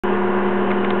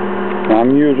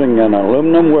I'm using an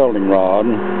aluminum welding rod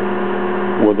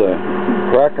with a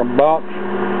cracker box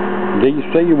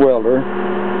DC welder,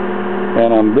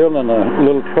 and I'm building a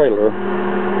little trailer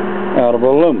out of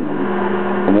aluminum.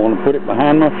 I want to put it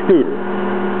behind my scooter.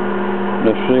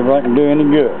 Let's see if I can do any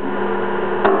good.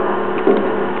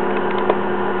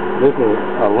 This is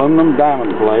aluminum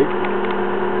diamond plate.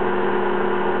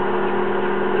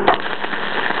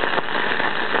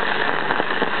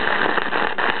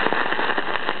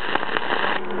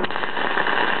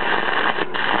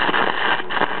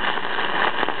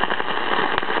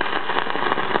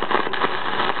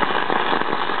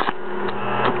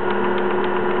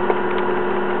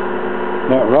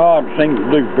 That rod seems to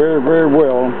do very, very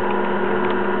well.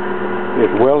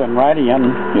 It's welding right in.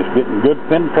 It's getting good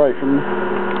penetration.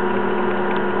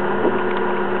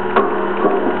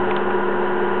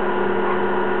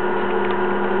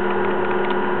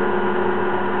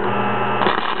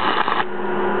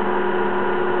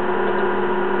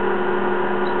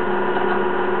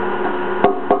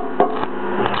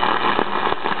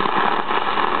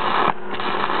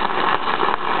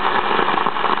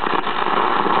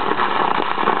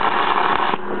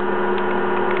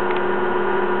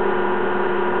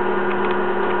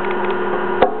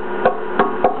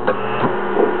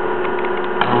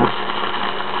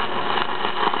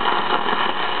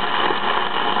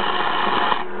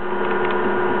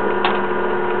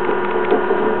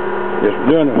 It's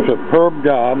doing a superb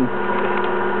job,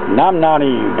 and I'm not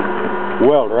a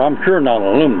welder. I'm sure not an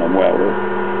aluminum welder.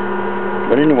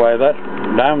 But anyway, that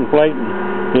diamond plate,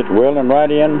 it's welding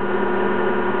right in.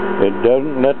 It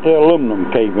doesn't let the aluminum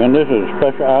cave in. This is a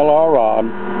special LR rod.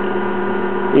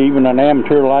 Even an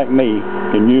amateur like me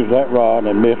can use that rod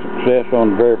and be a success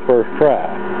on the very first try.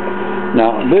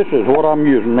 Now, this is what I'm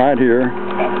using right here.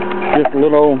 Just a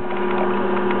little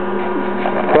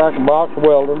cracker box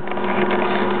welder.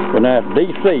 But now it's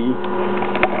DC,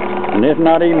 and it's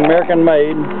not even American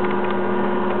made.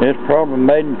 It's probably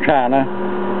made in China,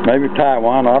 maybe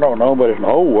Taiwan, I don't know, but it's an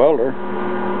old welder.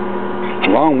 A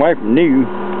long way from new.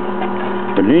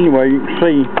 But anyway, you can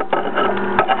see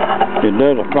it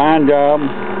does a fine job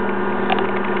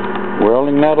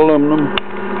welding that aluminum.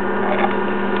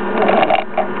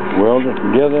 Weld it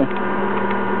together.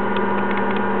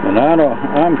 And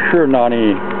I'm sure not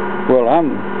any, well,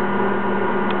 I'm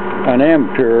an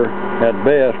amateur at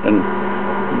best, and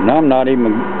I'm not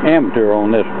even amateur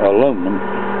on this aluminum,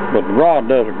 but the rod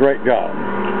does a great job.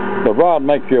 The rod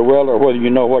makes you a welder whether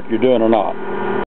you know what you're doing or not.